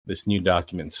this new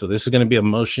document. So this is going to be a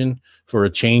motion for a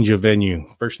change of venue.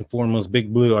 First and foremost,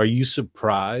 Big Blue, are you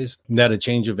surprised that a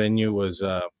change of venue was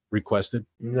requested?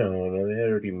 No, they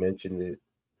already mentioned it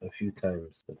a few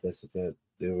times, but that's what that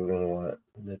they were going to want,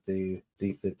 that they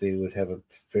think that they would have a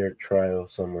fair trial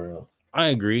somewhere else. I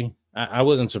agree. I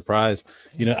wasn't surprised.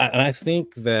 I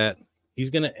think that he's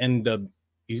going to end up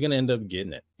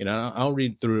getting it. I'll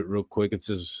read through it real quick. It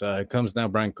says, it comes now,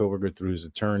 Bryan Kohberger through his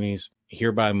attorneys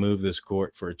hereby move this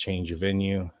court for a change of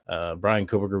venue. Bryan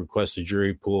Kohberger requests a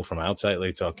jury pool from outside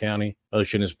Latah County.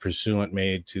 Motion is pursuant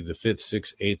made to the 5th,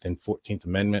 6th, 8th, and 14th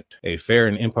Amendment. A fair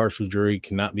and impartial jury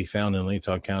cannot be found in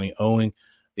Latah County owing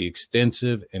the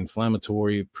extensive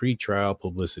inflammatory pretrial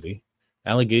publicity.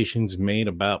 Allegations made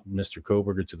about Mr.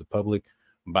 Kohberger to the public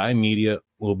by media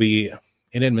will be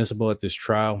inadmissible at this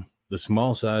trial. The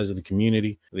small size of the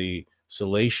community, the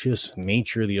salacious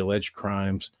nature of the alleged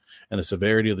crimes, and the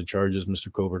severity of the charges Mr.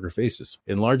 Kohberger faces.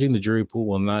 Enlarging the jury pool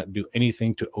will not do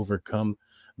anything to overcome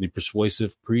the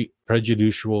persuasive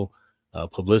prejudicial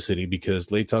publicity because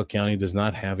Latah County does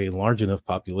not have a large enough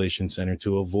population center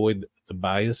to avoid the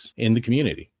bias in the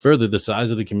community. Further, the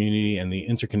size of the community and the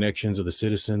interconnections of the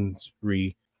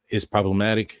citizenry is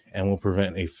problematic and will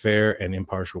prevent a fair and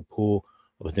impartial pool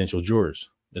of potential jurors.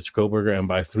 Mr. Kohberger,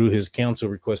 and through his counsel,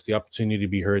 requests the opportunity to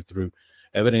be heard through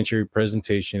evidentiary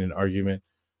presentation and argument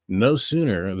no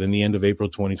sooner than the end of April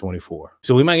 2024.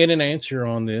 So we might get an answer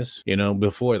on this,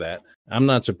 before that. I'm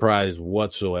not surprised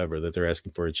whatsoever that they're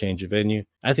asking for a change of venue.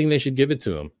 I think they should give it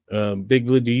to him. Big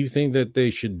Blue, do you think that they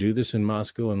should do this in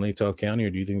Moscow and Latah County, or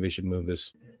do you think they should move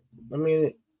this? I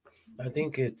mean, I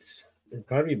think it's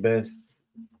probably best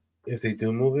if they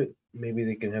do move it. Maybe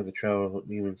they can have the trial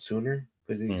even sooner.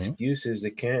 Because the excuse is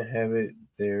they can't have it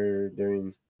there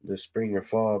during the spring or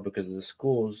fall because of the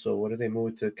schools. So what if they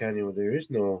move it to a county where there is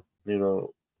no,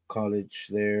 college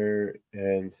there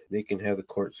and they can have the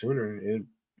court sooner?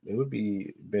 It would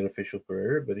be beneficial for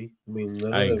everybody. I mean,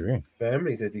 none of the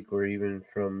families, I think, were even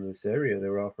from this area. They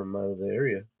were all from out of the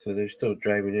area. So they're still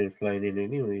driving in and flying in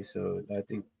anyway. So I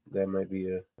think that might be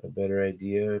a better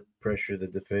idea. Pressure the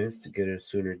defense to get a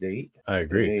sooner date. I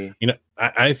agree.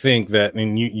 I think that,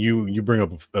 and you bring up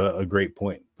a great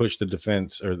point. Push the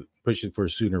defense or push it for a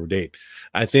sooner date.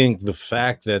 I think the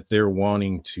fact that they're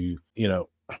wanting to,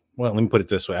 well, let me put it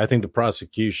this way. I think the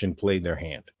prosecution played their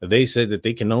hand. They said that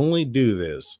they can only do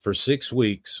this for 6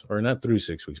 weeks, or not through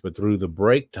 6 weeks, but through the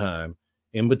break time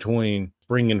in between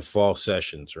spring and fall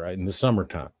sessions, right? In the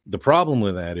summertime. The problem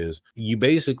with that is you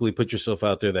basically put yourself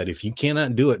out there that if you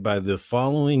cannot do it by the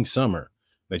following summer,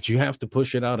 that you have to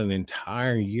push it out an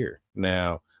entire year.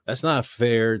 Now, that's not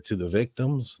fair to the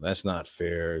victims. That's not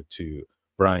fair to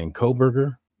Bryan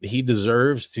Kohberger. He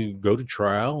deserves to go to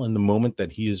trial in the moment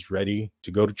that he is ready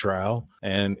to go to trial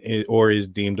or is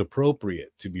deemed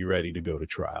appropriate to be ready to go to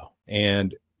trial.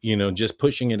 And, just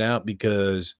pushing it out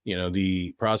because,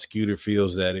 the prosecutor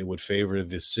feels that it would favor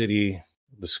the city,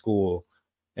 the school,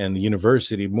 and the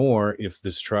university more if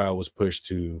this trial was pushed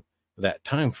to that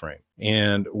time frame.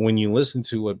 And when you listen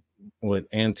to what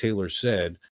Ann Taylor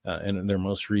said, in their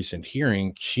most recent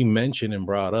hearing, she mentioned and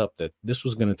brought up that this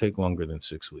was going to take longer than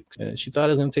 6 weeks. And she thought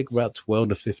it was going to take about 12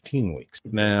 to 15 weeks.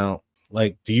 Now,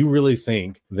 do you really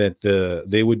think that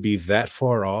they would be that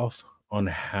far off on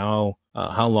how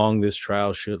long this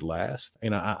trial should last?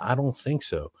 I don't think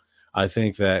so. I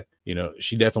think that,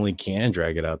 she definitely can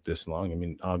drag it out this long. I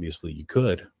mean, obviously you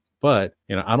could. But,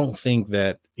 I don't think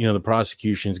that, the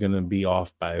prosecution is going to be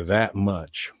off by that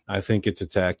much. I think it's a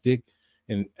tactic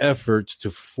and efforts to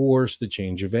force the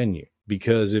change of venue,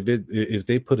 because if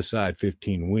they put aside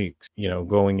 15 weeks,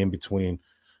 going in between,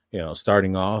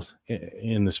 starting off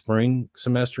in the spring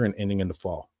semester and ending in the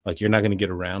fall, you're not going to get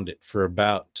around it for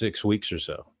about 6 weeks or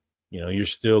so. You're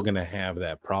still going to have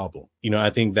that problem. I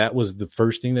think that was the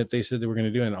first thing that they said they were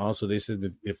going to do. And also they said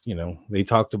that if, they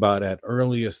talked about at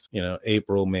earliest,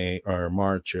 April, May, or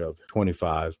March of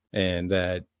 25, and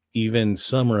that even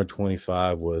summer of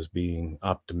 25 was being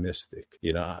optimistic.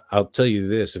 I'll tell you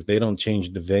this, if they don't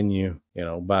change the venue,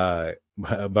 by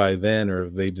then, or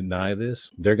if they deny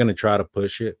this, they're going to try to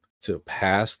push it to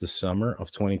past the summer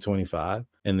of 2025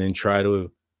 and then try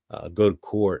to go to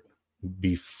court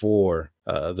before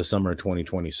the summer of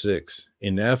 2026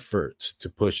 in efforts to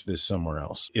push this somewhere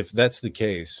else. If that's the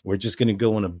case, we're just going to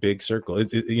go in a big circle.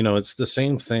 It's the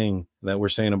same thing that we're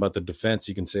saying about the defense.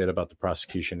 You can say it about the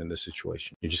prosecution in this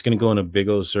situation. You're just going to go in a big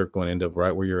old circle and end up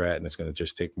right where you're at, and it's going to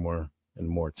just take more and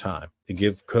more time. To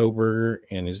give Kohberger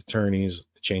and his attorneys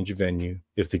the change of venue,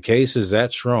 if the case is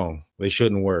that strong, they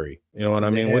shouldn't worry. You know what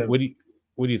I mean? What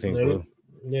do you think, Blue?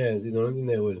 Yeah, the only thing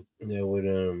that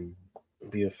would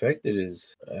be affected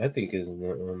is, I think, is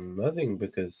nothing,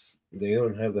 because they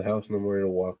don't have the house nowhere to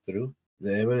walk through.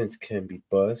 The evidence can be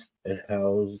bussed and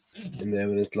housed in the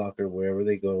evidence locker wherever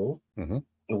they go. Mm-hmm.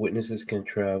 The witnesses can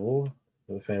travel.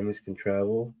 The families can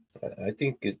travel. I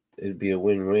think it'd be a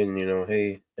win-win,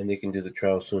 hey, and they can do the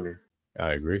trial sooner.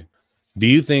 I agree. Do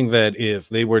you think that if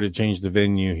they were to change the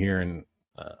venue here in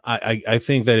I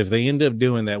think that if they end up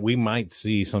doing that, we might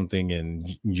see something in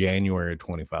January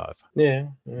 25. Yeah,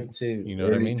 I'd say You know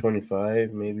what I early mean?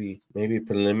 25, maybe a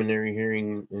preliminary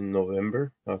hearing in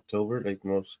November, October. Like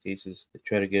most cases, they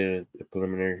try to get a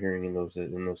preliminary hearing in those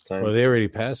times. Well, they already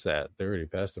passed that. They already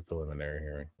passed the preliminary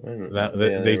hearing. Yeah,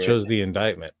 They chose right. the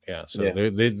indictment. Yeah, so Yeah.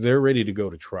 they're ready to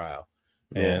go to trial,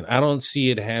 and Yeah. I don't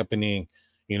see it happening.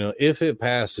 If it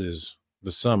passes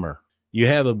the summer, you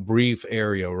have a brief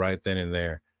area right then and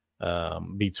there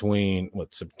between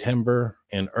September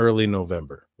and early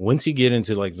November. Once you get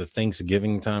into like the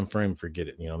Thanksgiving time frame, forget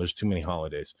it. There's too many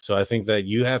holidays. So I think that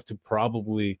you have to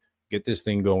probably get this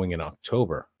thing going in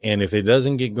October. And if it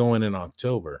doesn't get going in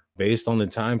October, based on the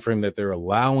time frame that they're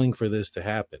allowing for this to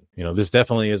happen, this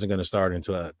definitely isn't going to start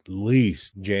until at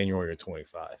least January of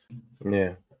 25.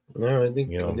 Yeah. No, I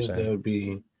think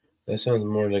saying? that sounds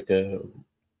more like a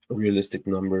realistic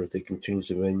number if they can change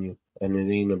the venue, and it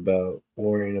ain't about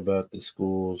worrying about the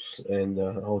schools and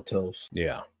hotels.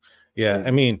 Yeah.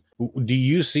 I mean, do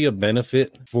you see a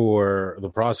benefit for the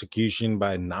prosecution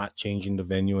by not changing the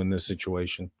venue in this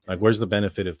situation? Like, where's the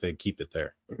benefit if they keep it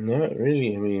there? Not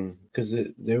really. I mean, because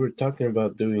they were talking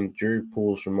about doing jury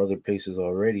pools from other places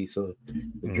already. So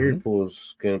the jury pool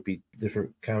is going to be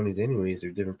different counties anyways.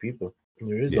 They're different people.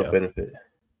 There is no benefit,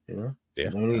 Yeah,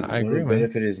 the only agree,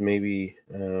 benefit is maybe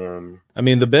I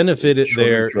mean, the benefit shorter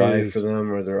there drive is for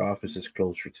them, or their office is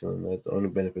closer to them. That's the only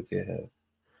benefit they have.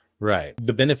 right.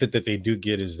 The benefit that they do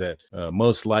get is that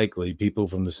most likely people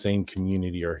from the same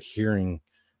community are hearing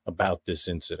about this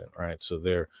incident, right? So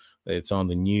it's on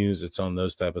the news, it's on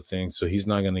those type of things. So he's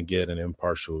not going to get an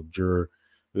impartial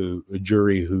a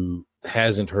jury who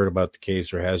hasn't heard about the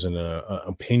case or has an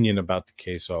opinion about the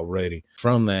case already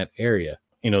from that area.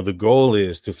 The goal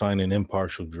is to find an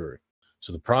impartial jury.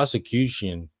 So the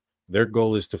prosecution, their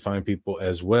goal is to find people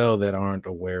as well that aren't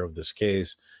aware of this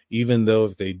case, even though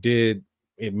if they did,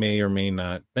 it may or may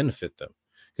not benefit them,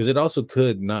 because it also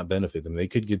could not benefit them. They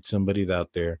could get somebody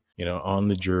out there, on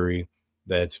the jury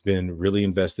that's been really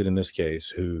invested in this case,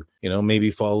 who,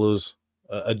 maybe follows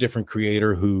a different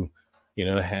creator who,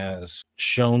 has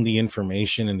shown the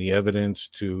information and the evidence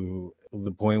to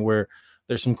the point where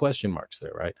there's some question marks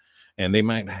there, right? And they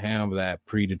might have that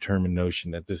predetermined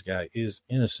notion that this guy is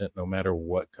innocent no matter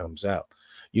what comes out.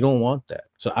 You don't want that.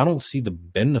 So I don't see the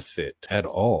benefit at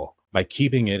all by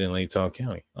keeping it in Latah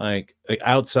County, like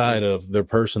outside of their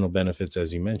personal benefits,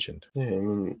 as you mentioned. Yeah, I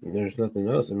mean, there's nothing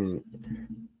else. I mean,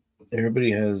 everybody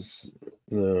has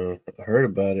heard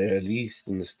about it, at least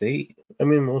in the state. I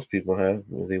mean, most people have.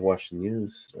 They watch the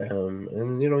news.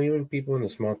 And, even people in the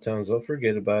small towns, they'll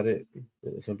forget about it.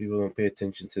 Some people don't pay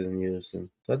attention to the news. And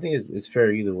so I think it's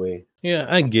fair either way. Yeah,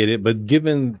 I get it. But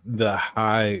given the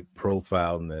high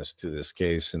profileness to this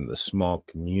case and the small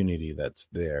community that's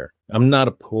there, I'm not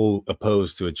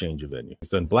opposed to a change of venue.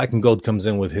 Then Black and Gold comes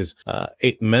in with his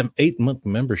 8-month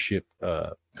membership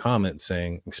comment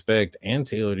saying, expect Ann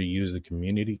Taylor to use the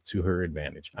community to her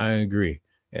advantage. I agree.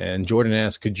 And Jordan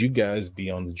asked, could you guys be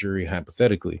on the jury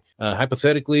hypothetically?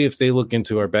 Hypothetically, if they look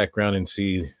into our background and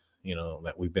see,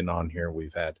 that we've been on here,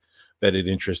 we've had vetted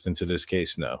interest into this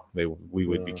case, no, we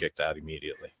would be kicked out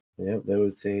immediately. Yeah, they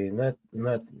would say not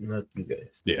you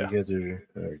guys. Yeah, you guys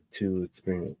are too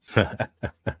experienced.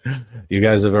 You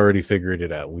guys have already figured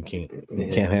it out. We can't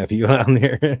have you on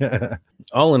there.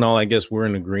 All in all, I guess we're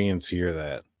in agreement here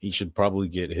that he should probably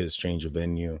get his change of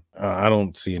venue. I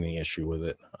don't see any issue with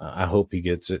it. I hope he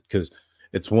gets it, because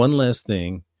it's one less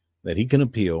thing that he can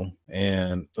appeal.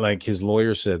 And like his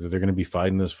lawyer said, that they're going to be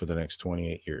fighting this for the next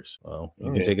 28 years. Well,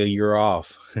 you can take a year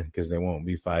off because they won't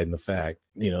be fighting the fact,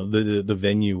 the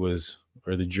venue was,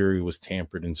 or the jury was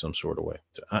tampered in some sort of way.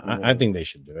 So I think they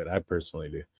should do it. I personally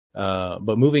do.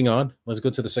 But moving on, let's go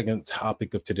to the second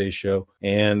topic of today's show.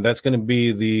 And that's going to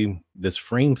be this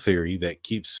frame theory that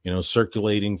keeps,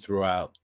 circulating throughout